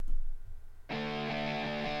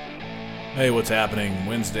Hey, what's happening?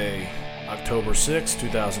 Wednesday, October 6,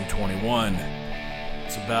 2021.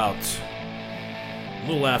 It's about a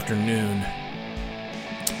little after noon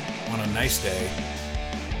on a nice day,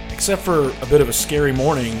 except for a bit of a scary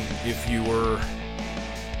morning if you were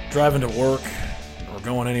driving to work or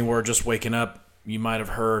going anywhere, just waking up. You might have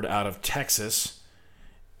heard out of Texas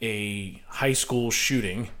a high school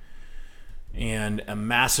shooting and a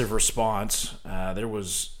massive response. There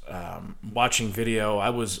was watching video. I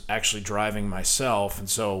was actually driving myself, and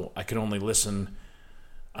so I could only listen.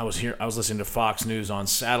 I was listening to Fox News on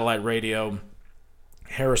satellite radio.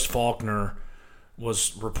 Harris Faulkner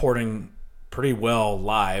was reporting pretty well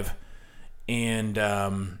live, and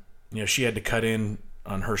she had to cut in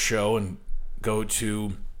on her show and go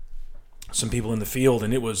to some people in the field,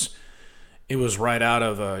 and it was right out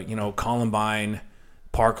of a Columbine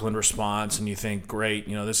Parkland response, and you think, great,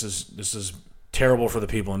 this is terrible for the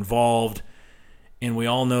people involved. And we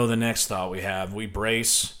all know the next thought we have. We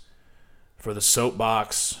brace for the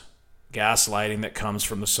soapbox gaslighting that comes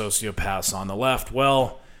from the sociopaths on the left.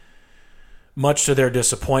 Well, much to their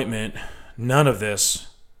disappointment, none of this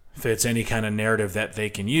fits any kind of narrative that they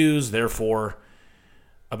can use. Therefore,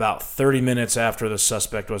 about 30 minutes after the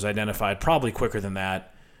suspect was identified, probably quicker than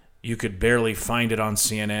that, you could barely find it on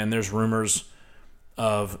CNN. There's rumors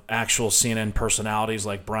of actual CNN personalities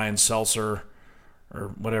like Brian Seltzer, or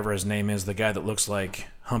whatever his name is, the guy that looks like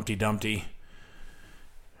Humpty Dumpty,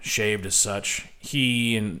 shaved as such.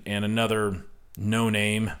 He and another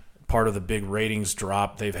no-name, part of the big ratings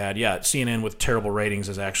drop they've had. Yeah, CNN with terrible ratings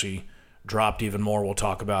has actually dropped even more. We'll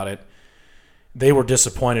talk about it. They were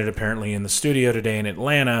disappointed apparently in the studio today in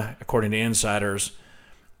Atlanta, according to insiders.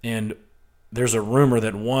 And there's a rumor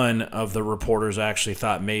that one of the reporters actually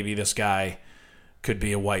thought maybe this guy could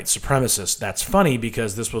be a white supremacist. That's funny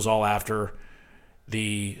because this was all after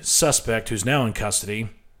the suspect, who's now in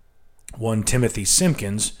custody, one Timothy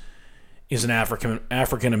Simpkins, is an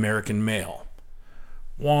African-American male.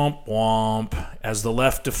 Womp womp. As the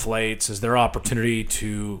left deflates, as their opportunity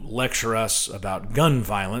to lecture us about gun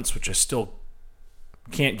violence, which I still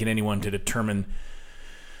can't get anyone to determine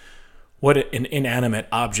what an inanimate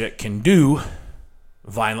object can do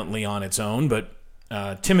violently on its own, but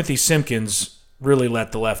Timothy Simpkins really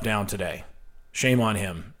let the left down today. Shame on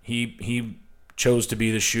him. He chose to be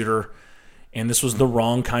the shooter, and this was the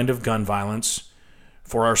wrong kind of gun violence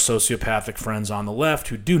for our sociopathic friends on the left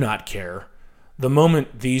who do not care. The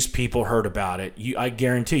moment these people heard about it, I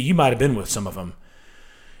guarantee you might have been with some of them.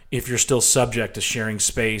 If you're still subject to sharing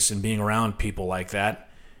space and being around people like that,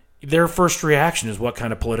 their first reaction is what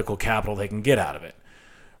kind of political capital they can get out of it.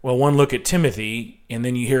 Well, one look at Timothy, and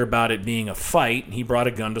then you hear about it being a fight. He brought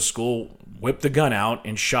a gun to school, whipped the gun out,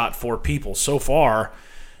 and shot 4 people. So far,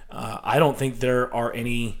 I don't think there are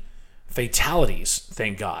any fatalities,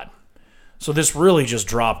 thank God. So this really just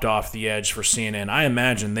dropped off the edge for CNN. I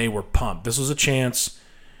imagine they were pumped. This was a chance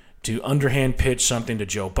to underhand pitch something to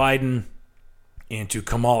Joe Biden and to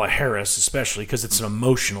Kamala Harris, especially because it's an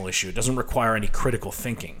emotional issue. It doesn't require any critical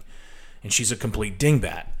thinking, and she's a complete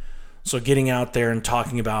dingbat. So getting out there and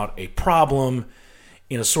talking about a problem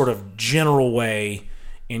in a sort of general way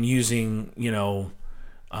and using,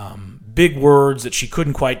 big words that she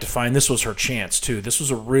couldn't quite define, this was her chance, too. This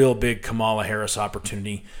was a real big Kamala Harris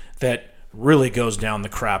opportunity that really goes down the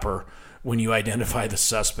crapper when you identify the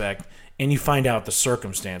suspect and you find out the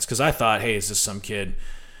circumstance. Because I thought, hey, is this some kid?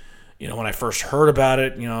 When I first heard about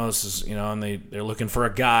it, this is, and they're looking for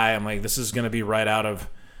a guy. I'm like, this is going to be right out of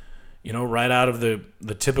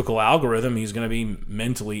the typical algorithm. He's going to be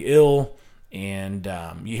mentally ill. And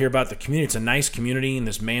you hear about the community. It's a nice community in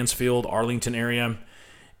this Mansfield, Arlington area.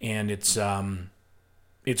 And it's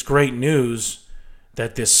great news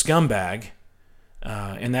that this scumbag,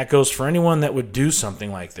 and that goes for anyone that would do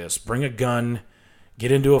something like this, bring a gun,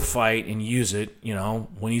 get into a fight and use it,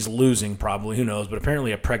 when he's losing probably, who knows. But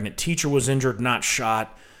apparently a pregnant teacher was injured, not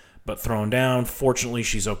shot, but thrown down. Fortunately,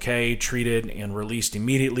 she's okay, treated and released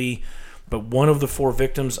immediately. But one of the 4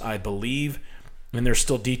 victims, I believe, and there's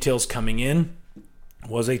still details coming in,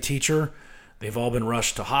 was a teacher. They've all been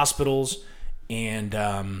rushed to hospitals, and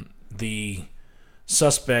the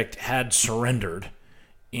suspect had surrendered,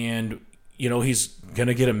 and he's going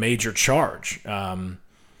to get a major charge. I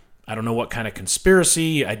don't know what kind of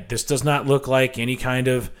conspiracy. This does not look like any kind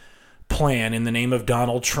of plan in the name of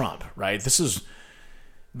Donald Trump, right? This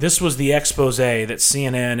was the expose that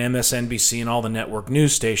CNN, MSNBC, and all the network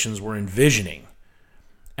news stations were envisioning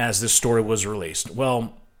as this story was released.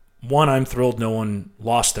 Well, one, I'm thrilled no one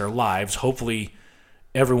lost their lives. Hopefully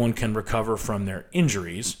everyone can recover from their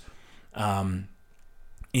injuries. And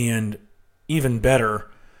even better,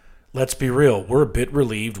 let's be real, we're a bit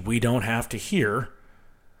relieved we don't have to hear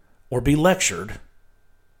or be lectured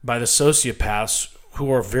by the sociopaths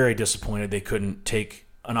who are very disappointed they couldn't take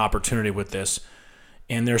an opportunity with this.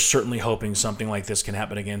 And they're certainly hoping something like this can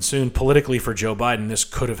happen again soon. Politically, for Joe Biden, this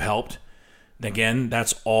could have helped. Again,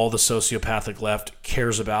 that's all the sociopathic left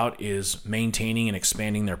cares about, is maintaining and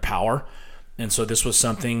expanding their power. And so this was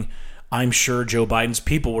something I'm sure Joe Biden's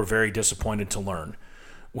people were very disappointed to learn.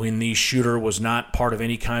 When the shooter was not part of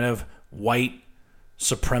any kind of white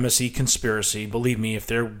supremacy conspiracy, believe me, if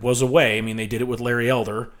there was a way, I mean, they did it with Larry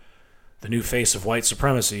Elder, the new face of white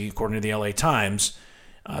supremacy, according to the LA Times.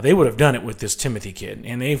 They would have done it with this Timothy kid.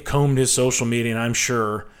 And they've combed his social media, and I'm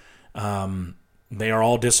sure they are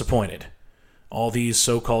all disappointed. All these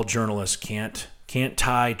so-called journalists can't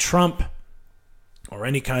tie Trump or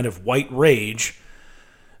any kind of white rage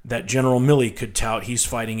that General Milley could tout he's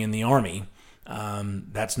fighting in the army.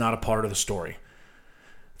 That's not a part of the story.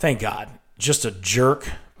 Thank God. Just a jerk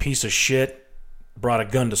piece of shit brought a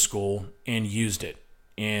gun to school and used it.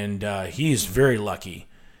 And he's very lucky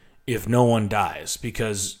if no one dies,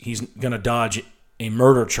 because he's going to dodge a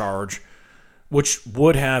murder charge, which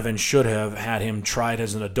would have and should have had him tried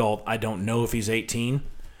as an adult. I don't know if he's 18,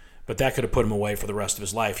 but that could have put him away for the rest of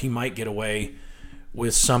his life. He might get away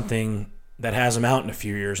with something that has him out in a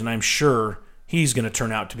few years, and I'm sure he's going to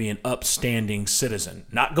turn out to be an upstanding citizen.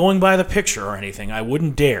 Not going by the picture or anything. I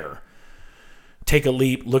wouldn't dare take a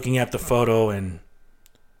leap looking at the photo and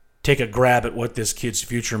take a grab at what this kid's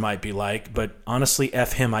future might be like, but honestly,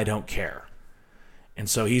 F him, I don't care. And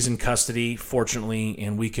so he's in custody, fortunately,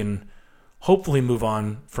 and we can hopefully move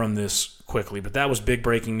on from this quickly. But that was big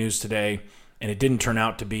breaking news today, and it didn't turn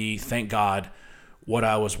out to be, thank God, what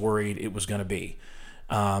I was worried it was going to be.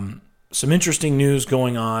 Some interesting news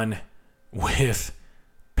going on with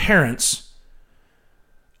parents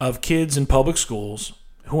of kids in public schools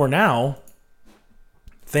who are now,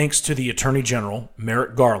 thanks to the Attorney General,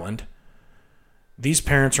 Merrick Garland, these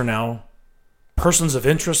parents are now persons of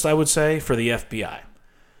interest, I would say, for the FBI.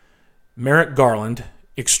 Merrick Garland,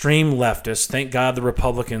 extreme leftist, thank God the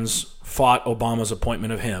Republicans fought Obama's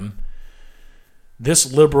appointment of him.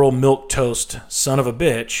 This liberal milquetoast son of a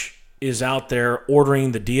bitch is out there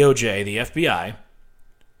ordering the DOJ, the FBI,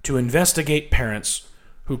 to investigate parents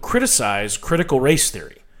who criticize critical race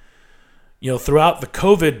theory. You know, throughout the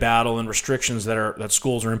COVID battle and restrictions that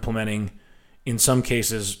schools are implementing, in some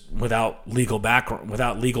cases without legal background,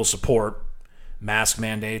 without legal support, mask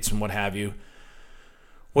mandates and what have you.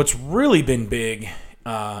 What's really been big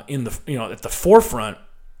at the forefront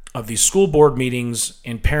of these school board meetings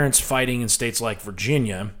and parents fighting in states like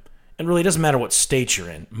Virginia, and really doesn't matter what state you're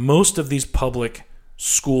in. Most of these public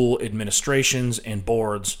school administrations and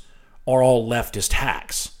boards are all leftist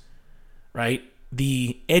hacks, right?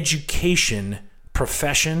 The education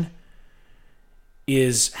profession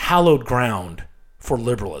is hallowed ground for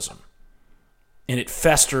liberalism. And it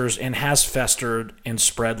festers and has festered and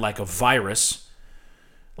spread like a virus,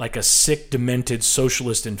 like a sick, demented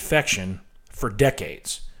socialist infection for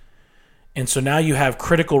decades. And so now you have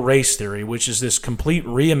critical race theory, which is this complete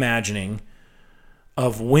reimagining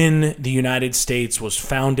of when the United States was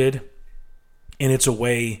founded. And it's a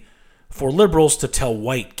way for liberals to tell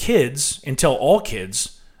white kids and tell all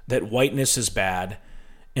kids that whiteness is bad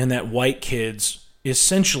and that white kids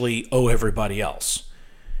essentially owe everybody else.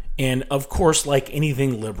 And of course, like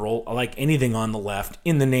anything liberal, like anything on the left,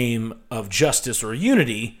 in the name of justice or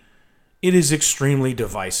unity, it is extremely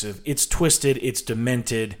divisive. It's twisted, it's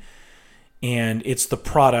demented, and it's the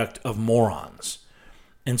product of morons.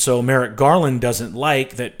 And so Merrick Garland doesn't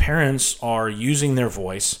like that parents are using their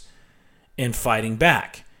voice and fighting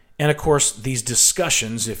back. And of course, these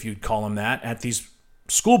discussions, if you'd call them that, at these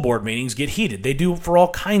school board meetings get heated. They do for all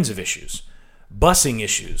kinds of issues, busing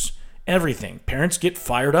issues, everything. Parents get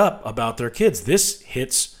fired up about their kids. This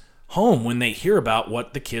hits home when they hear about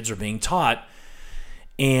what the kids are being taught.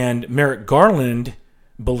 And Merrick Garland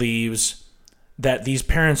believes that these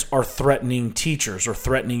parents are threatening teachers or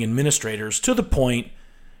threatening administrators to the point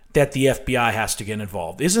that the FBI has to get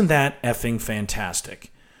involved. Isn't that effing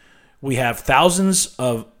fantastic? We have thousands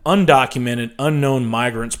of undocumented, unknown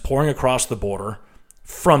migrants pouring across the border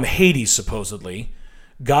from Haiti, supposedly.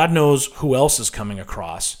 God knows who else is coming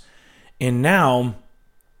across. And now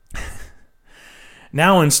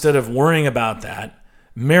instead of worrying about that,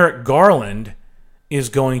 Merrick Garland is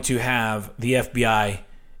going to have the FBI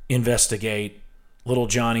investigate little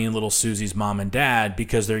Johnny and little Susie's mom and dad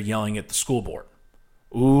because they're yelling at the school board.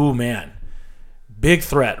 Ooh, man. Big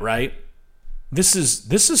threat, right? This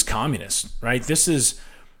is communist, right? This is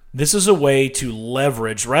a way to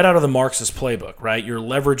leverage right out of the Marxist playbook, right? You're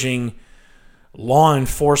leveraging law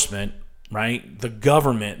enforcement, right, the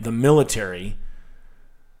government, the military,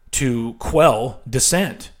 to quell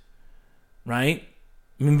dissent, right?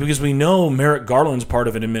 I mean, because we know Merrick Garland's part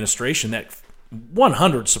of an administration that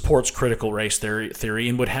 100 supports critical race theory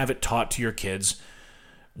and would have it taught to your kids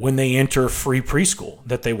when they enter free preschool,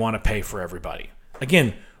 that they want to pay for everybody.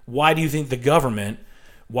 Again, why do you think the government,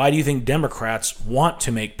 why do you think Democrats want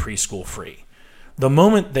to make preschool free? The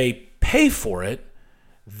moment they pay for it,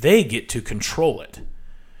 they get to control it.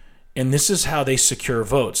 And this is how they secure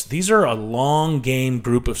votes. These are a long game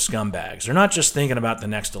group of scumbags. They're not just thinking about the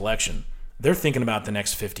next election. They're thinking about the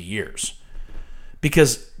next 50 years.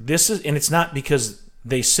 Because this is, and it's not because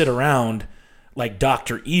they sit around like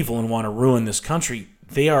Dr. Evil and want to ruin this country.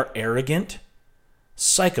 They are arrogant,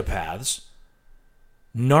 psychopaths,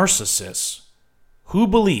 narcissists who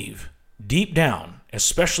believe deep down,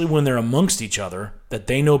 especially when they're amongst each other, that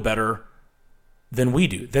they know better than we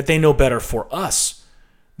do, that they know better for us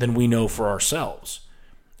than we know for ourselves,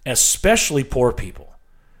 especially poor people,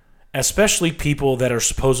 especially people that are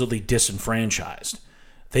supposedly disenfranchised.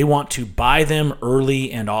 They want to buy them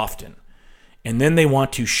early and often, and then they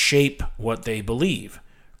want to shape what they believe.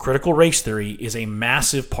 Critical race theory is a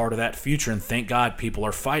massive part of that future, and thank God people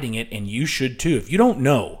are fighting it, and you should too. If you don't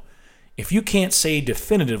know, if you can't say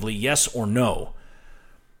definitively yes or no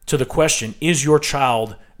to the question, is your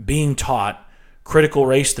child being taught critical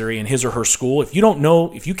race theory in his or her school? If you don't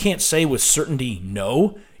know, if you can't say with certainty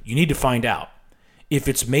no, you need to find out. If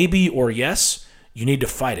it's maybe or yes, you need to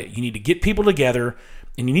fight it. You need to get people together,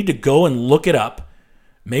 and you need to go and look it up,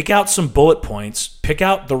 make out some bullet points, pick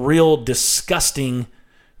out the real disgusting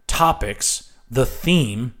topics, the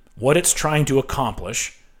theme, what it's trying to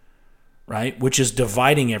accomplish, right? Which is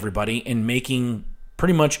dividing everybody and making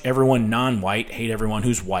pretty much everyone non-white hate everyone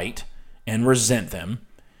who's white and resent them.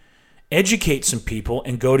 Educate some people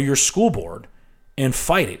and go to your school board and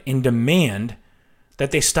fight it and demand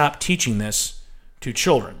that they stop teaching this to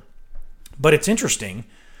children. But it's interesting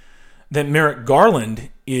that Merrick Garland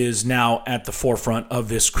is now at the forefront of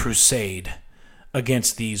this crusade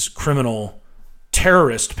against these criminal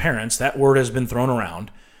terrorist parents. That word has been thrown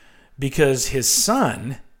around because his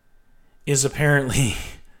son is apparently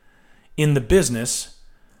in the business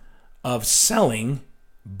of selling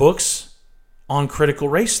books on critical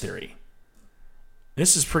race theory.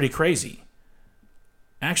 This is pretty crazy.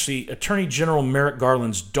 Actually, Attorney General Merrick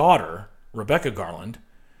Garland's daughter, Rebecca Garland,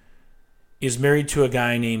 is married to a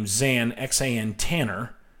guy named Zan, X-A-N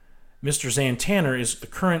Tanner. Mr. Zan Tanner is the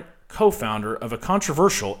current co-founder of a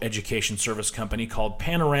controversial education service company called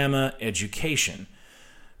Panorama Education.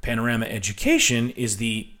 Panorama Education is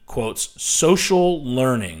the, quotes, social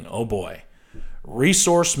learning, oh boy,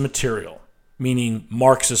 resource material, meaning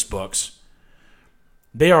Marxist books.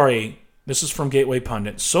 They are this is from Gateway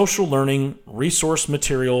Pundit, social learning resource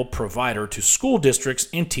material provider to school districts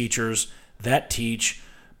and teachers that teach,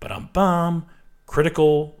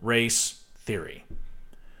 critical race theory.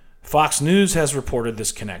 Fox News has reported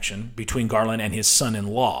this connection between Garland and his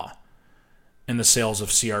son-in-law and the sales of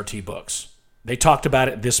CRT books. They talked about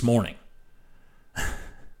it this morning.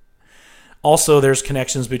 Also, there's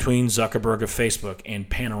connections between Zuckerberg of Facebook and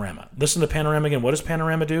Panorama. Listen to Panorama again. What does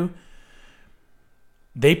Panorama do?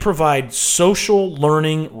 They provide social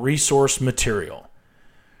learning resource material.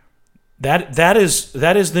 That is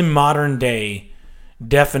the modern day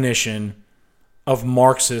definition of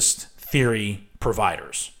Marxist theory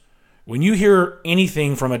providers. When you hear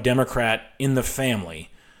anything from a Democrat in the family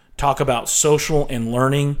talk about social and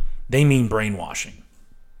learning, they mean brainwashing.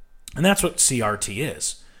 And that's what CRT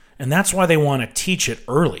is. And that's why they want to teach it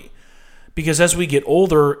early. Because as we get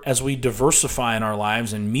older, as we diversify in our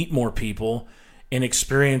lives and meet more people and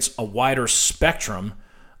experience a wider spectrum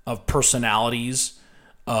of personalities,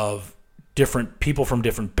 of different people from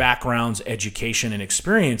different backgrounds, education, and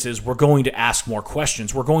experiences, we're going to ask more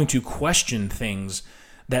questions. We're going to question things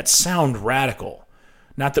that sound radical.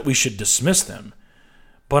 Not that we should dismiss them,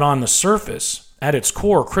 but on the surface, at its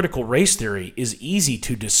core, critical race theory is easy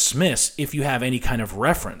to dismiss if you have any kind of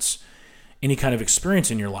reference, any kind of experience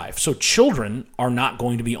in your life. So children are not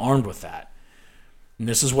going to be armed with that. And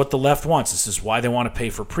this is what the left wants. This is why they want to pay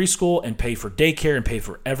for preschool and pay for daycare and pay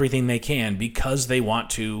for everything they can, because they want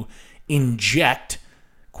to inject,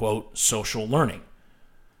 quote, social learning.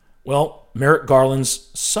 Well, Merrick Garland's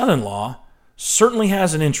son-in-law certainly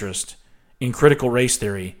has an interest in critical race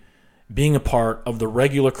theory being a part of the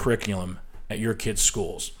regular curriculum at your kids'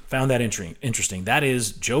 schools. Found that interesting. That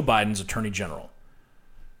is Joe Biden's attorney general.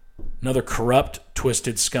 Another corrupt,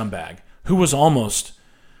 twisted scumbag who was almost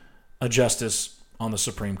a justice on the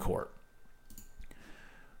Supreme Court.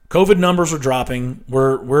 COVID numbers are dropping.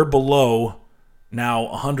 We're below now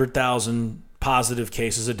 100,000 positive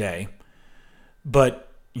cases a day. But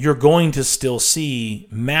you're going to still see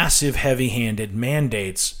massive, heavy-handed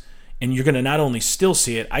mandates, and you're going to not only still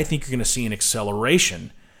see it, I think you're going to see an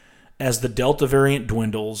acceleration as the Delta variant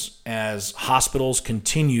dwindles, as hospitals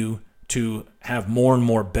continue to have more and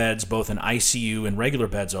more beds, both in ICU and regular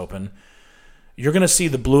beds open. You're going to see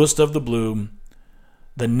the bluest of the blue,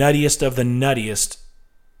 the nuttiest of the nuttiest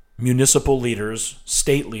municipal leaders,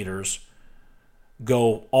 state leaders,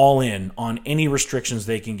 go all in on any restrictions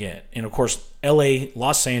they can get. And of course, LA,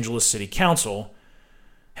 Los Angeles City Council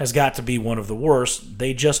has got to be one of the worst.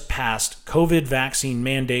 They just passed COVID vaccine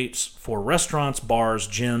mandates for restaurants, bars,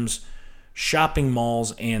 gyms, shopping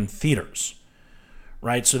malls, and theaters.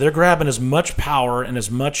 Right? So they're grabbing as much power and as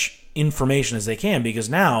much information as they can, because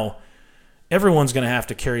now everyone's going to have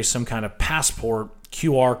to carry some kind of passport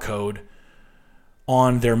QR code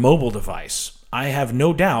on their mobile device. I have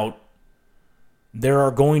no doubt there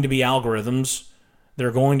are going to be algorithms. There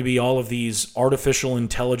are going to be all of these artificial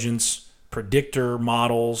intelligence predictor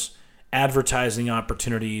models, advertising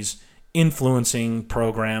opportunities, influencing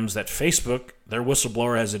programs that Facebook, their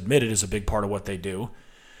whistleblower, has admitted is a big part of what they do.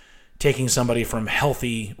 Taking somebody from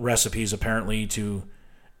healthy recipes, apparently, to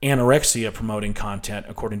anorexia promoting content,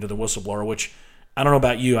 according to the whistleblower, which I don't know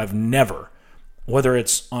about you, I've never, whether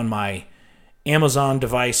it's on my Amazon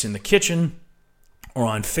device in the kitchen or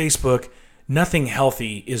on Facebook, nothing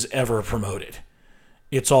healthy is ever promoted.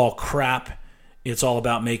 It's all crap. It's all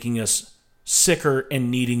about making us sicker and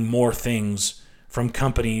needing more things from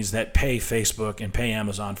companies that pay Facebook and pay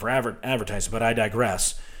Amazon for advertising. But I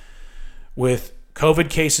digress. With COVID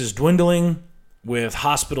cases dwindling, with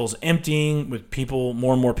hospitals emptying, with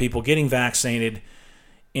more and more people getting vaccinated,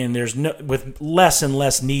 and with less and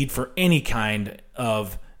less need for any kind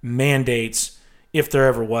of mandates, if there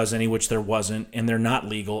ever was any, which there wasn't, and they're not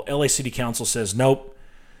legal. LA City Council says, nope,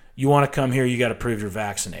 you want to come here, you got to prove you're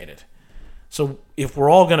vaccinated. So if we're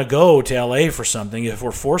all going to go to LA for something, if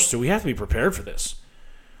we're forced to, we have to be prepared for this.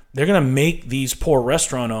 They're going to make these poor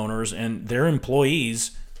restaurant owners and their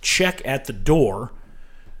employees check at the door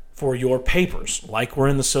for your papers, like we're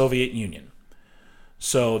in the Soviet Union.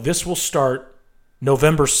 So this will start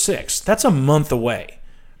November 6th. That's a month away.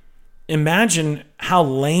 Imagine how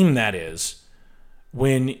lame that is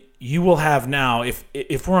when you will have now,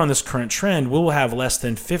 if we're on this current trend, we will have less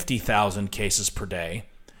than 50,000 cases per day.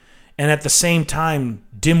 And at the same time,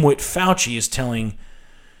 dimwit Fauci is telling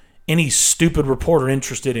any stupid reporter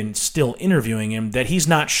interested in still interviewing him that he's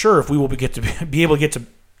not sure if we will be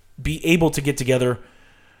able to get together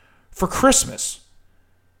for Christmas.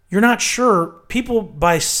 You're not sure. People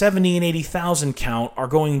by 70 and 80,000 count are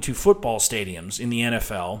going to football stadiums in the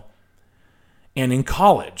NFL and in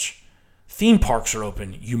college. Theme parks are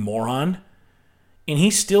open, you moron. And he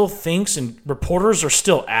still thinks, and reporters are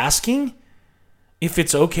still asking if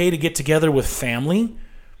it's okay to get together with family.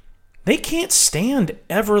 They can't stand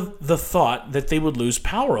ever the thought that they would lose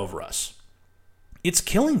power over us. It's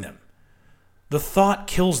killing them. The thought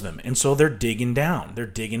kills them, and so they're digging down. They're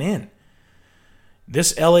digging in.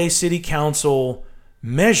 This LA City Council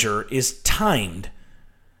measure is timed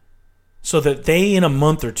so that they, in a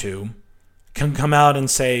month or two, can come out and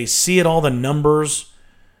say, see it, all the numbers,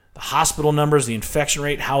 the hospital numbers, the infection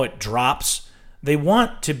rate, how it drops. They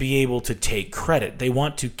want to be able to take credit. They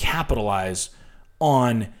want to capitalize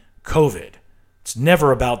on COVID. It's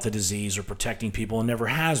never about the disease or protecting people, and never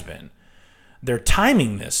has been. They're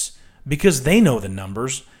timing this because they know the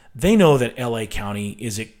numbers. They know that LA County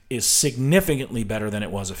is significantly better than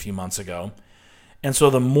it was a few months ago. And so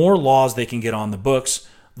the more laws they can get on the books,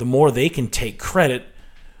 the more they can take credit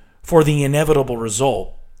for the inevitable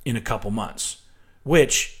result in a couple months.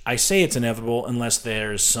 Which, I say it's inevitable unless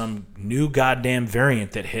there's some new goddamn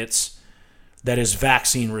variant that hits that is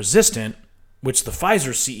vaccine resistant, which the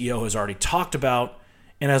Pfizer CEO has already talked about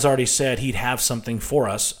and has already said he'd have something for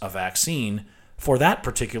us, a vaccine, for that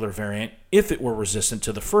particular variant if it were resistant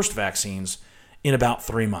to the first vaccines in about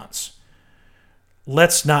 3 months.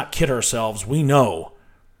 Let's not kid ourselves. We know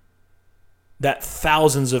that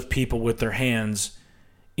thousands of people with their hands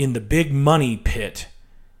in the big money pit,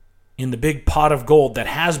 in the big pot of gold that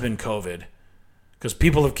has been COVID, because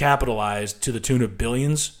people have capitalized to the tune of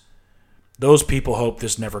billions, those people hope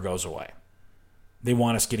this never goes away. They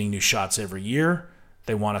want us getting new shots every year.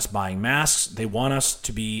 They want us buying masks. They want us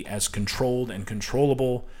to be as controlled and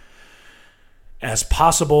controllable as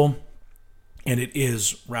possible, and it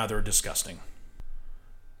is rather disgusting.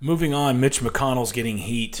 Moving on, Mitch McConnell's getting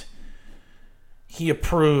heat. He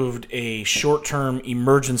approved a short-term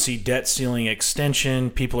emergency debt ceiling extension.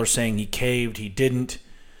 People are saying he caved. He didn't.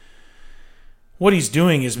 what he's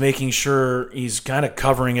doing is making sure he's kind of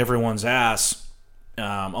covering everyone's ass,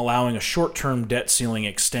 allowing a short-term debt ceiling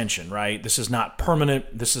extension, right? This is not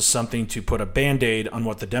permanent. This is something to put a Band-Aid on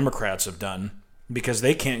what the Democrats have done, because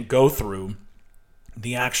they can't go through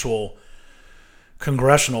the actual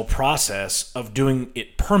congressional process of doing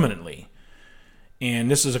it permanently. And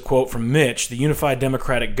this is a quote from Mitch: "The unified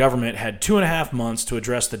Democratic government had 2.5 months to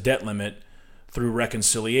address the debt limit through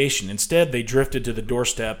reconciliation. Instead, they drifted to the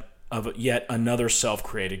doorstep of yet another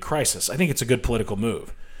self-created crisis." I think it's a good political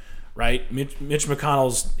move, right? Mitch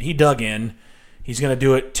McConnell's, he dug in. He's going to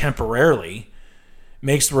do it temporarily.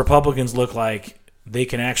 Makes the Republicans look like they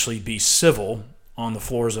can actually be civil on the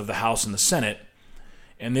floors of the House and the Senate.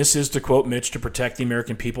 And this is, to quote Mitch, "to protect the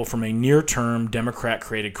American people from a near-term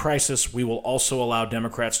Democrat-created crisis. We will also allow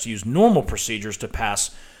Democrats to use normal procedures to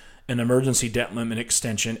pass an emergency debt limit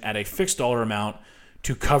extension at a fixed dollar amount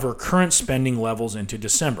to cover current spending levels into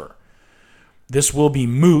December. This will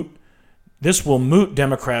moot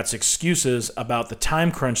Democrats' excuses about the time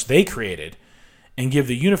crunch they created and give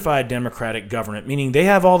the unified Democratic government," meaning they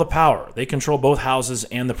have all the power. They control both houses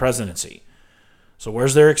and the presidency. So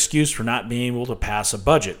where's their excuse for not being able to pass a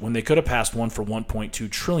budget when they could have passed one for $1.2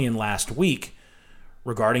 trillion last week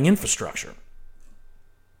regarding infrastructure?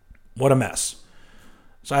 What a mess.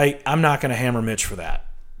 So I'm not going to hammer Mitch for that.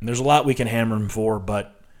 And there's a lot we can hammer him for,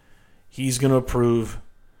 but he's going to approve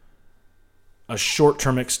a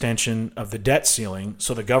short-term extension of the debt ceiling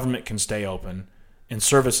so the government can stay open and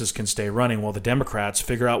services can stay running while the Democrats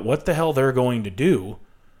figure out what the hell they're going to do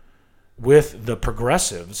with the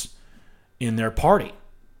progressives in their party.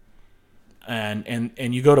 And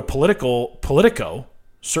you go to Politico,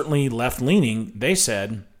 certainly left-leaning, they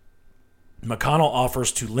said McConnell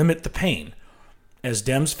offers to limit the pain as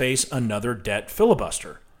Dems face another debt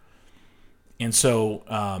filibuster. And so,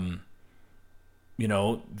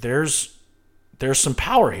 there's some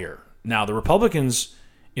power here. Now, the Republicans,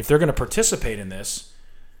 if they're going to participate in this,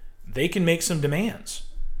 they can make some demands.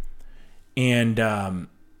 And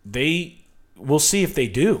we'll see if they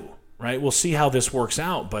do, right? We'll see how this works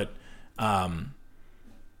out. But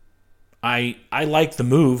I like the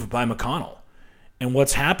move by McConnell. And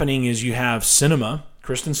what's happening is you have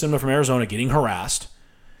Kristen Sinema from Arizona, getting harassed,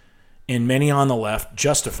 and many on the left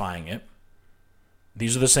justifying it.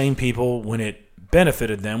 These are the same people, when it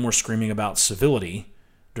benefited them, were screaming about civility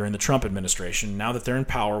during the Trump administration. Now that they're in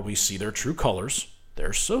power, we see their true colors. They're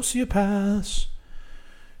sociopaths.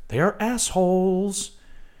 They are assholes.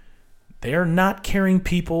 They are not caring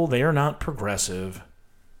people. They are not progressive.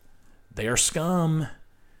 They are scum.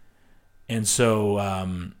 And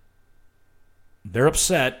so they're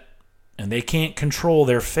upset, and they can't control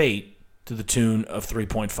their fate to the tune of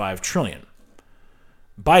 $3.5 trillion.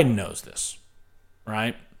 Biden knows this,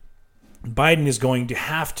 right? Biden is going to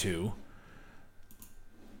have to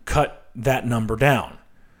cut that number down.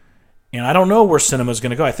 And I don't know where Sinema's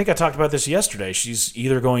going to go. I think I talked about this yesterday. She's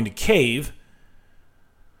either going to cave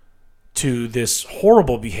to this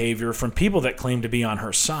horrible behavior from people that claim to be on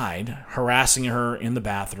her side, harassing her in the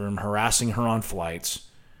bathroom, harassing her on flights,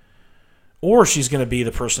 or she's going to be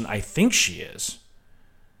the person I think she is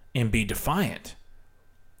and be defiant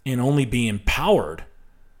and only be empowered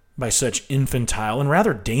by such infantile and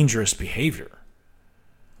rather dangerous behavior.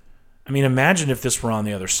 I mean, imagine if this were on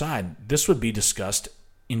the other side. This would be discussed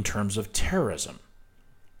in terms of terrorism.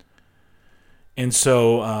 And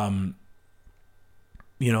so,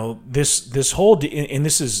 this whole, and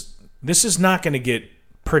this is not going to get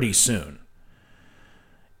pretty soon.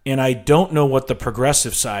 And I don't know what the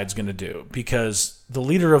progressive side's going to do, because the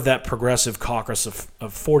leader of that progressive caucus of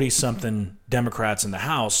 40-something Democrats in the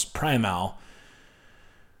House, Primal,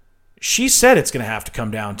 she said it's going to have to come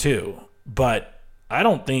down too. But I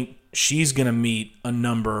don't think she's going to meet a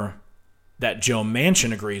number that Joe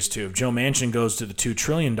Manchin agrees to. If Joe Manchin goes to the $2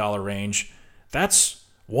 trillion range, that's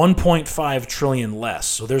 $1.5 trillion less.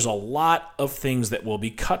 So there's a lot of things that will be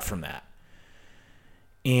cut from that.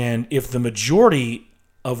 And if the majority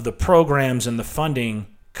of the programs and the funding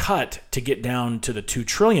cut to get down to the $2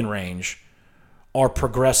 trillion range are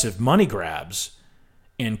progressive money grabs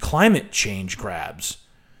and climate change grabs,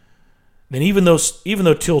 then even though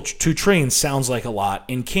 $2 trillion sounds like a lot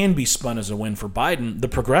and can be spun as a win for Biden, the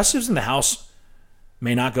progressives in the House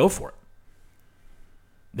may not go for it.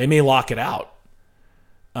 They may lock it out.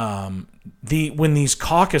 When these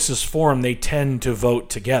caucuses form, they tend to vote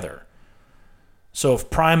together. So if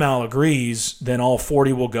Primal agrees, then all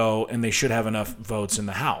 40 will go, and they should have enough votes in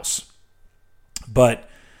the House. But,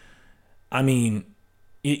 I mean,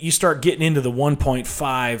 you start getting into the 1.57,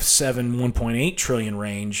 1.8 trillion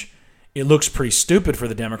range, it looks pretty stupid for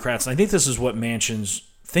the Democrats. And I think this is what Manchin's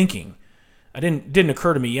thinking. didn't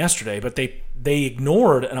occur to me yesterday, but they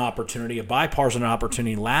ignored an opportunity, a bipartisan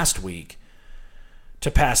opportunity last week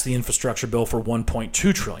to pass the infrastructure bill for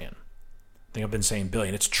 $1.2 trillion. I think I've been saying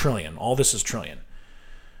billion. It's trillion. All this is trillion.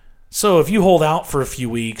 So if you hold out for a few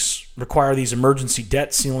weeks, require these emergency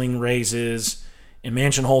debt ceiling raises, and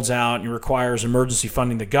Manchin holds out and requires emergency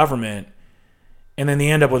funding the government, and then they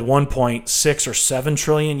end up with 1.6 or 7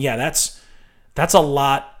 trillion, yeah, that's a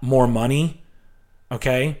lot more money,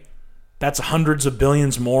 okay? That's hundreds of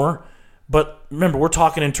billions more. But remember, we're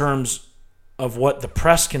talking in terms of what the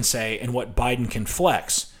press can say and what Biden can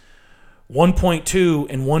flex. 1.2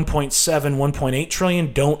 and 1.7, 1.8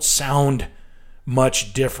 trillion don't sound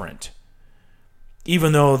much different.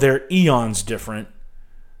 Even though they're eons different,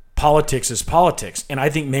 politics is politics. And I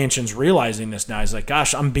think Manchin's realizing this now. He's like,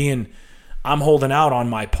 gosh, I'm holding out on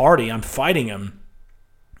my party. I'm fighting him.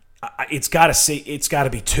 It's got to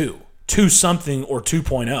be 2 something or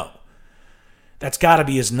 2.0. That's got to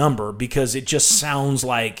be his number, because it just sounds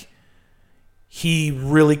like he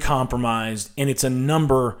really compromised, and it's a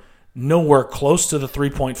number nowhere close to the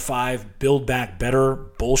 3.5 Build Back Better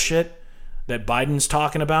bullshit that Biden's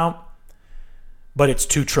talking about, but it's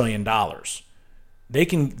 $2 trillion. They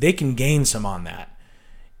can gain some on that.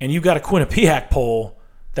 And you've got a Quinnipiac poll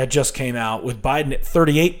that just came out with Biden at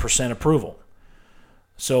 38% approval.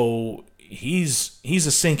 So he's a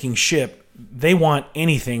sinking ship. They want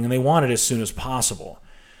anything, and they want it as soon as possible.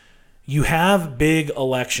 You have big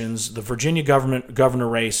elections, the Virginia governor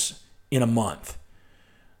race, in a month.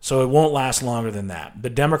 So it won't last longer than that. The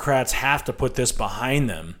Democrats have to put this behind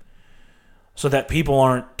them so that people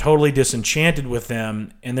aren't totally disenchanted with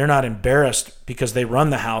them, and they're not embarrassed because they run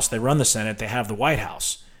the House, they run the Senate, they have the White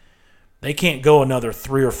House. They can't go another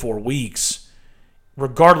 3 or 4 weeks,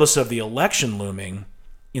 regardless of the election looming,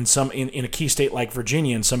 in a key state like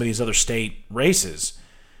Virginia and some of these other state races.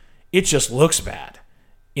 It just looks bad.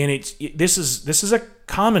 And this is a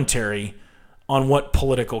commentary on what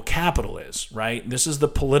political capital is, right? This is the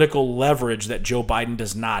political leverage that Joe Biden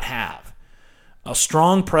does not have. A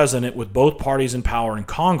strong president with both parties in power in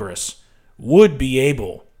Congress would be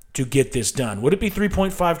able to get this done. Would it be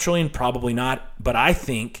 3.5 trillion? Probably not. But I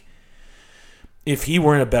think if he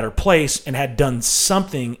were in a better place and had done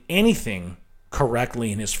anything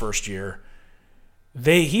correctly in his first year,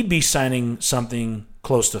 he'd be signing something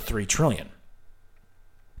close to 3 trillion.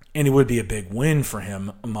 And it would be a big win for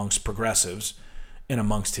him amongst progressives and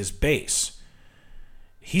amongst his base.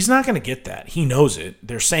 He's not going to get that. He knows it.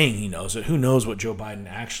 They're saying he knows it. Who knows what Joe Biden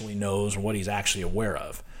actually knows or what he's actually aware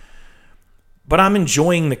of? But I'm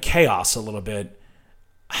enjoying the chaos a little bit.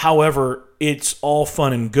 However, it's all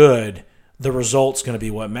fun and good. The result's going to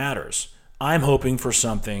be what matters. I'm hoping for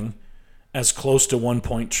something as close to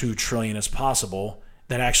 1.2 trillion as possible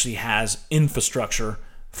that actually has infrastructure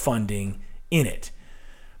funding in it.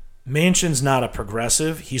 Manchin's not a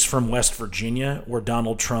progressive. He's from West Virginia, where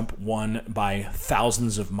Donald Trump won by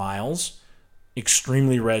thousands of miles.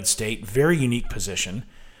 Extremely red state, very unique position.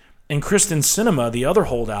 And Kyrsten Sinema, the other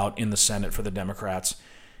holdout in the Senate for the Democrats,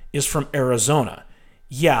 is from Arizona.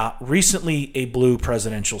 Yeah, recently a blue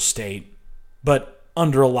presidential state, but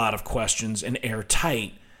under a lot of questions and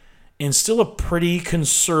airtight, and still a pretty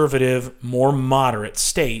conservative, more moderate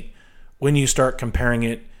state when you start comparing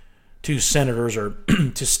it to senators or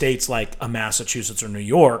to states like Massachusetts or New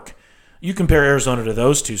York. You compare Arizona to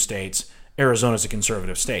those two states, Arizona's a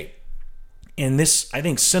conservative state. And this, I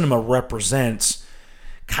think Sinema represents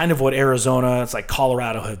kind of what Arizona, it's like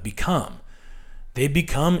Colorado, have become. They've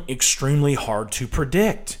become extremely hard to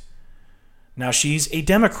predict. Now, she's a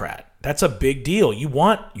Democrat. That's a big deal. You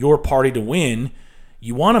want your party to win.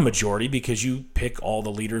 You want a majority because you pick all the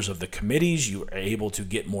leaders of the committees. You are able to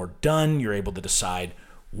get more done. You're able to decide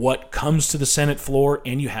what comes to the Senate floor,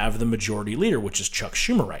 and you have the majority leader, which is Chuck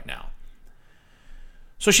Schumer right now.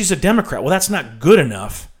 So she's a Democrat. Well, that's not good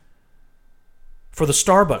enough for the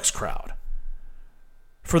Starbucks crowd.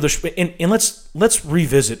 And let's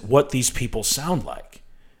revisit what these people sound like.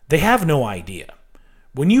 They have no idea.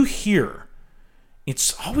 When you hear,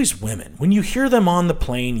 it's always women. When you hear them on the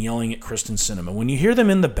plane yelling at Kyrsten Sinema, when you hear them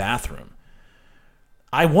in the bathroom,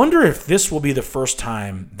 I wonder if this will be the first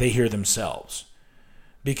time they hear themselves.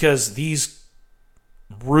 Because these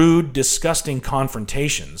rude, disgusting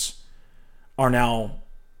confrontations are now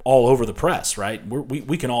all over the press, right?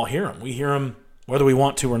 We can all hear them. We hear them whether we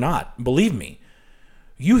want to or not. Believe me,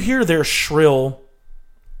 you hear their shrill,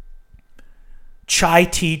 chai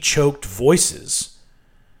tea choked voices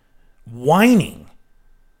whining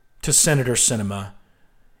to Senator Sinema.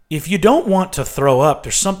 If you don't want to throw up,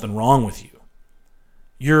 there's something wrong with you.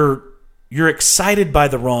 You're excited by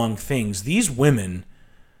the wrong things. These women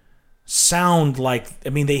sound like,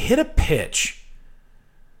 they hit a pitch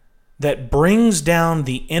that brings down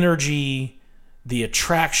the energy, the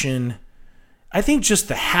attraction, I think just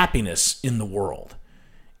the happiness in the world.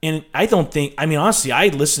 And I don't think, honestly, I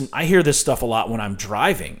hear this stuff a lot when I'm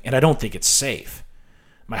driving, and I don't think it's safe.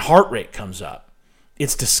 My heart rate comes up.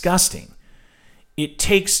 It's disgusting. It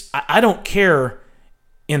takes, I don't care,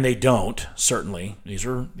 and they don't, certainly. These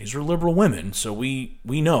are liberal women, so we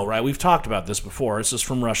know, right? We've talked about this before. This is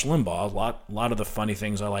from Rush Limbaugh. A lot of the funny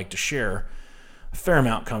things I like to share, a fair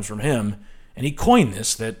amount comes from him, and he coined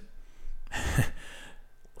this, that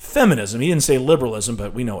feminism, he didn't say liberalism,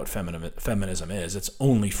 but we know what feminism is. It's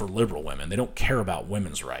only for liberal women. They don't care about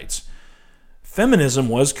women's rights. Feminism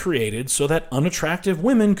was created so that unattractive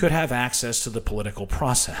women could have access to the political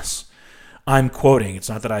process. I'm quoting. It's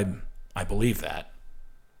not that I believe that.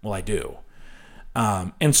 Well, I do.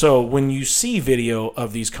 And so when you see video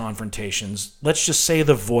of these confrontations, let's just say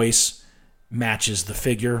the voice matches the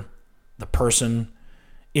figure, the person.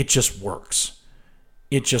 It just works.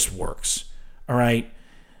 It just works. All right?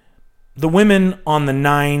 The women on the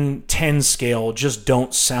 9-10 scale just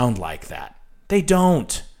don't sound like that. They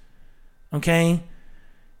don't. Okay?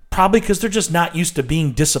 Probably because they're just not used to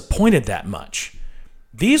being disappointed that much.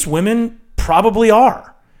 These women probably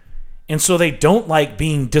are. And so they don't like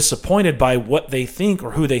being disappointed by what they think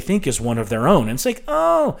or who they think is one of their own. And it's like,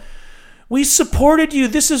 oh, we supported you.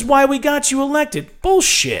 This is why we got you elected.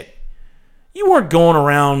 Bullshit. You weren't going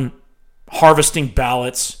around harvesting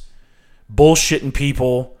ballots, bullshitting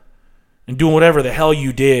people, and doing whatever the hell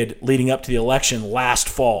you did leading up to the election last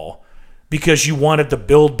fall because you wanted the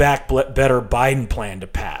Build Back Better Biden plan to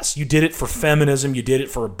pass. You did it for feminism. You did it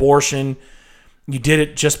for abortion. You did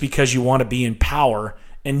it just because you want to be in power.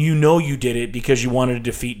 And you know you did it because you wanted to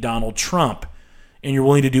defeat Donald Trump. And you're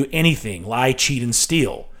willing to do anything, lie, cheat, and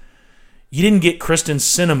steal. You didn't get Kristen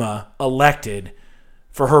Sinema elected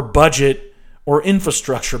for her budget or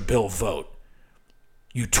infrastructure bill vote.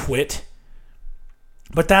 You twit.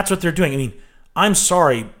 But that's what they're doing. I'm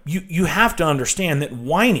sorry. You have to understand that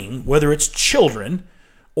whining, whether it's children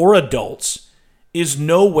or adults, is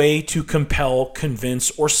no way to compel,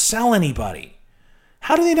 convince, or sell anybody.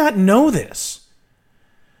 How do they not know this?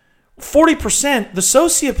 40%, the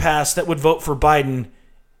sociopaths that would vote for Biden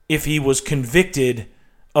if he was convicted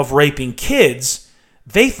of raping kids,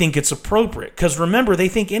 they think it's appropriate. Because remember, they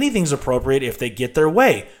think anything's appropriate if they get their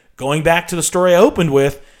way. Going back to the story I opened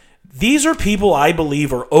with, these are people I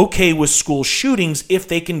believe are okay with school shootings if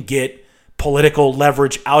they can get political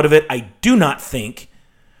leverage out of it. I do not think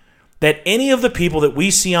that any of the people that we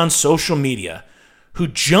see on social media who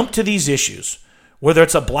jump to these issues, whether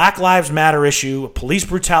it's a Black Lives Matter issue, a police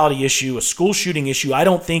brutality issue, a school shooting issue, I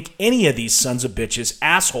don't think any of these sons of bitches,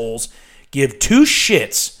 assholes, give two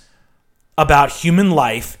shits about human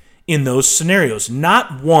life in those scenarios.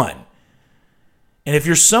 Not one. And if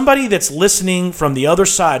you're somebody that's listening from the other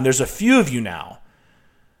side, and there's a few of you now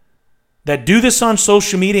that do this on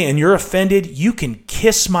social media and you're offended, you can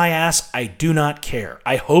kiss my ass. I do not care.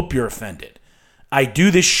 I hope you're offended. I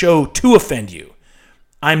do this show to offend you.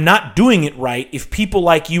 I'm not doing it right if people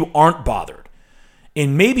like you aren't bothered.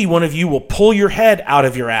 And maybe one of you will pull your head out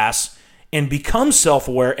of your ass and become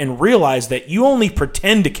self-aware and realize that you only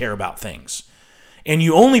pretend to care about things. And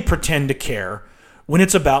you only pretend to care when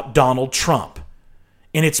it's about Donald Trump.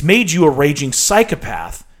 And it's made you a raging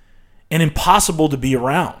psychopath and impossible to be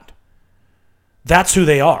around. That's who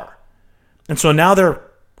they are. And so now they're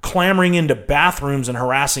clamoring into bathrooms and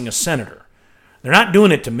harassing a senator. They're not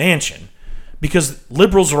doing it to Manchin, because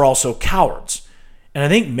liberals are also cowards. And I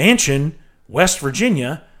think Manchin, West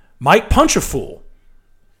Virginia, might punch a fool.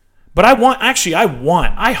 But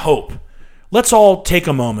I hope, let's all take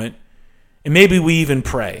a moment, and maybe we even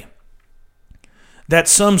pray, that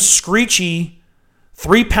some screechy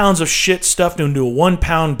 3 pounds of shit stuffed into a 1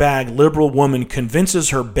 pound bag liberal woman convinces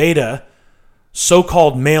her beta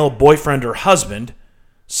so-called male boyfriend or husband,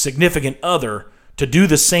 significant other, to do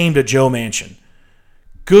the same to Joe Manchin.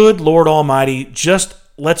 Good Lord Almighty, just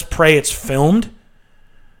let's pray it's filmed,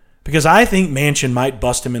 because I think Manchin might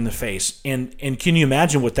bust him in the face. And can you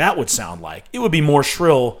imagine what that would sound like? It would be more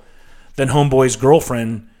shrill than Homeboy's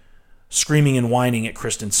girlfriend screaming and whining at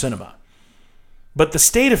Kristen Sinema. But the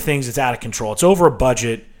state of things is out of control. It's over a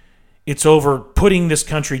budget. It's over putting this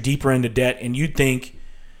country deeper into debt, and you'd think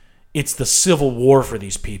it's the civil war for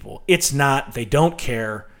these people. It's not. They don't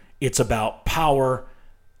care. It's about power.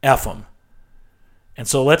 F them. And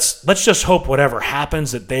so let's just hope whatever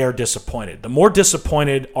happens that they are disappointed. The more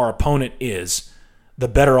disappointed our opponent is, the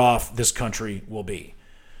better off this country will be.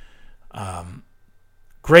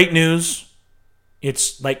 Great news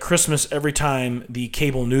It's like Christmas every time the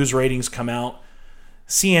cable news ratings come out.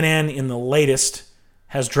 CNN in the latest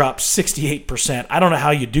has dropped 68%. I don't know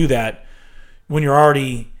how you do that when you're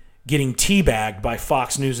already getting teabagged by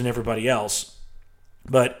Fox News and everybody else.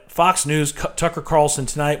 But Fox News, Tucker Carlson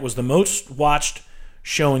tonight was the most watched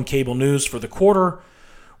show in cable news for the quarter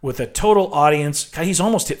with a total audience. He's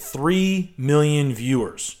almost hit 3 million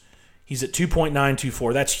viewers. He's at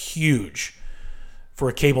 2.924. That's huge for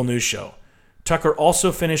a cable news show. Tucker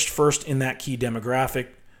also finished first in that key demographic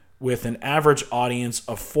with an average audience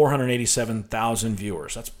of 487,000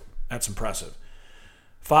 viewers. That's impressive.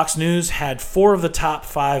 Fox News had 4 of the top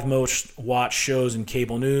 5 most watched shows in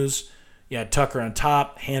cable news. You had Tucker on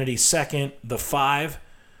top, Hannity second, The Five,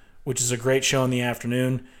 which is a great show in the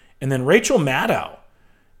afternoon, and then Rachel Maddow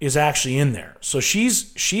is actually in there. So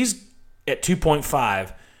she's at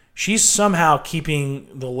 2.5. She's somehow keeping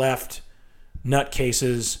the left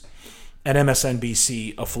nutcases at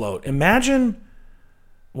MSNBC afloat. Imagine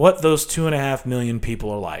what those 2.5 million people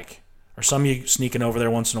are like. Or some of you sneaking over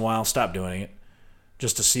there once in a while. Stop doing it.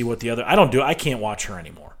 Just to see what the other... I can't watch her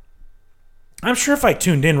anymore. I'm sure if I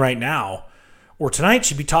tuned in right now or tonight,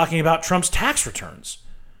 she'd be talking about Trump's tax returns.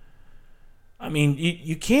 I mean,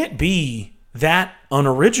 you can't be that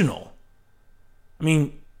unoriginal. I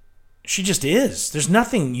mean, she just is. There's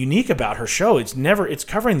nothing unique about her show. It's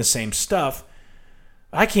covering the same stuff.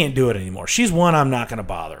 I can't do it anymore. She's one I'm not going to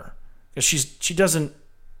bother. Because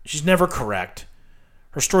she's never correct.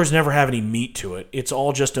 Her stories never have any meat to it. It's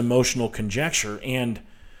all just emotional conjecture. And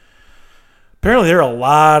apparently there are a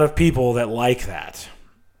lot of people that like that.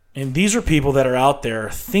 And these are people that are out there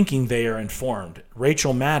thinking they are informed.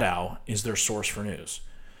 Rachel Maddow is their source for news.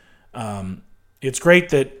 It's great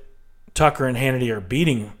that Tucker and Hannity are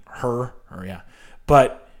beating her.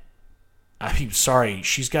 But I'm sorry,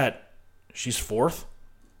 she's fourth?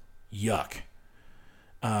 Yuck.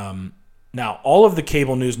 Now, all of the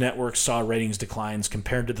cable news networks saw ratings declines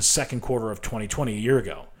compared to the second quarter of 2020, a year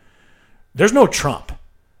ago. There's no Trump.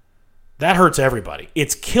 That hurts everybody.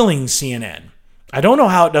 It's killing CNN. I don't know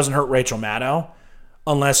how it doesn't hurt Rachel Maddow,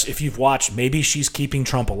 unless if you've watched, maybe she's keeping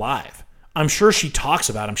Trump alive. I'm sure she talks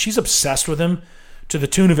about him. She's obsessed with him to the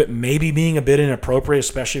tune of it maybe being a bit inappropriate,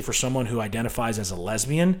 especially for someone who identifies as a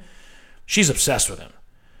lesbian. She's obsessed with him.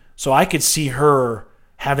 So I could see her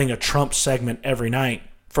having a Trump segment every night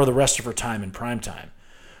for the rest of her time in primetime.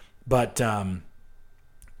 But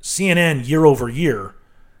CNN year over year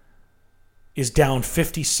is down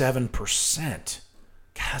 57%.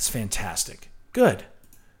 God, that's fantastic. Good.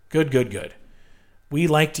 We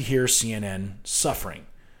like to hear CNN suffering.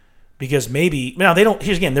 Because maybe, now they don't,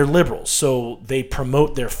 here's again, they're liberals, so they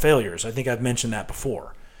promote their failures. I think I've mentioned that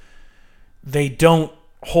before. They don't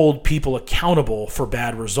hold people accountable for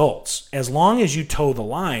bad results. As long as you toe the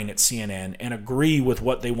line at CNN and agree with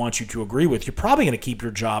what they want you to agree with, you're probably going to keep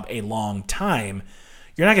your job a long time.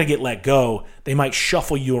 You're not going to get let go. They might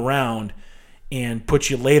shuffle you around and put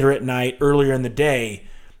you later at night, earlier in the day.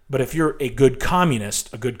 But if you're a good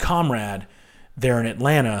communist, a good comrade there in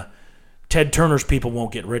Atlanta, Ted Turner's people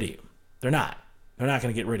won't get rid of you. They're not. They're not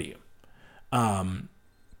going to get rid of you.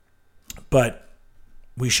 But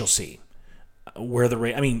we shall see.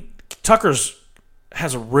 Tucker's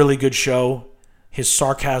has a really good show. His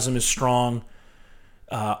sarcasm is strong.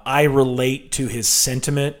 I relate to his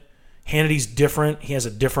sentiment. Hannity's different. He has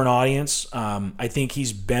a different audience. I think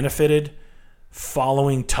he's benefited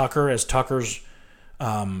following Tucker as Tucker's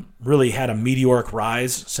really had a meteoric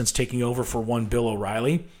rise since taking over for one Bill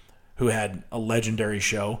O'Reilly, who had a legendary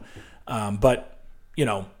show. But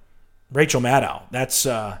Rachel Maddow,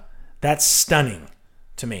 that's stunning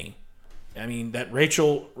to me. I mean, that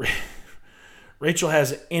Rachel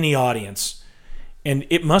has any audience, and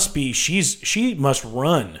it must be she must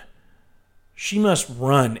run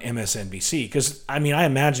MSNBC, because I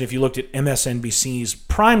imagine if you looked at MSNBC's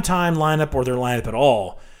primetime lineup or their lineup at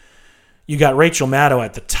all, you got Rachel Maddow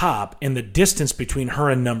at the top, and the distance between her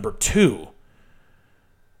and number 2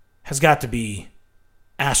 has got to be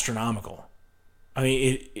astronomical. I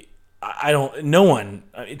mean, no one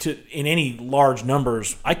in any large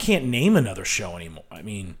numbers. I can't name another show anymore. I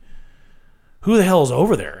mean, who the hell is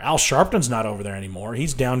over there? Al Sharpton's not over there anymore.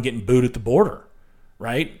 He's down getting booed at the border,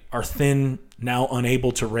 right? Our thin, now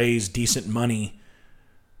unable to raise decent money,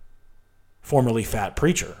 formerly fat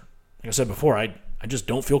preacher. Like I said before, I just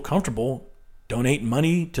don't feel comfortable donating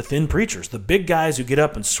money to thin preachers. The big guys who get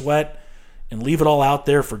up and sweat and leave it all out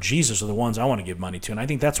there for Jesus are the ones I want to give money to. And I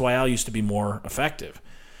think that's why Al used to be more effective.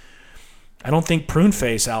 I don't think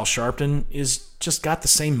Pruneface Al Sharpton is just got the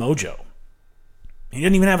same mojo. He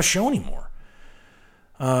didn't even have a show anymore.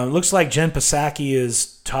 Looks like Jen Psaki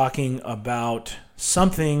is talking about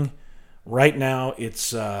something right now.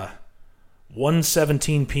 It's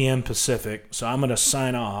 1:17 p.m. Pacific, so I'm going to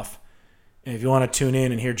sign off. And if you want to tune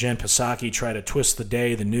in and hear Jen Psaki try to twist the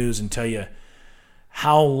day, the news, and tell you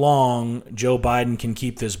how long Joe Biden can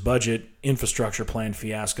keep this budget infrastructure plan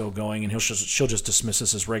fiasco going, and she'll just dismiss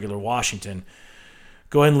this as regular Washington.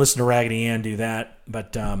 Go ahead and listen to Raggedy Ann do that.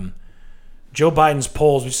 But Joe Biden's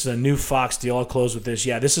polls, which is a new Fox deal, I'll close with this.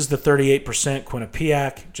 Yeah, this is the 38%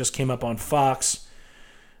 Quinnipiac, just came up on Fox.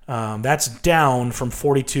 That's down from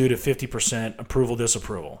 42 to 50% approval,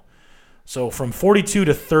 disapproval. So from 42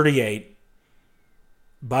 to 38,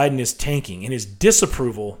 Biden is tanking, and his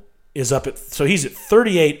disapproval is up at, so he's at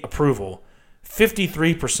 38 approval,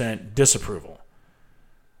 53% disapproval.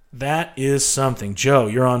 That is something. Joe,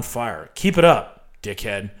 you're on fire. Keep it up,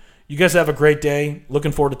 dickhead. You guys have a great day.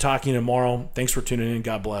 Looking forward to talking tomorrow. Thanks for tuning in.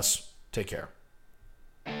 God bless. Take care.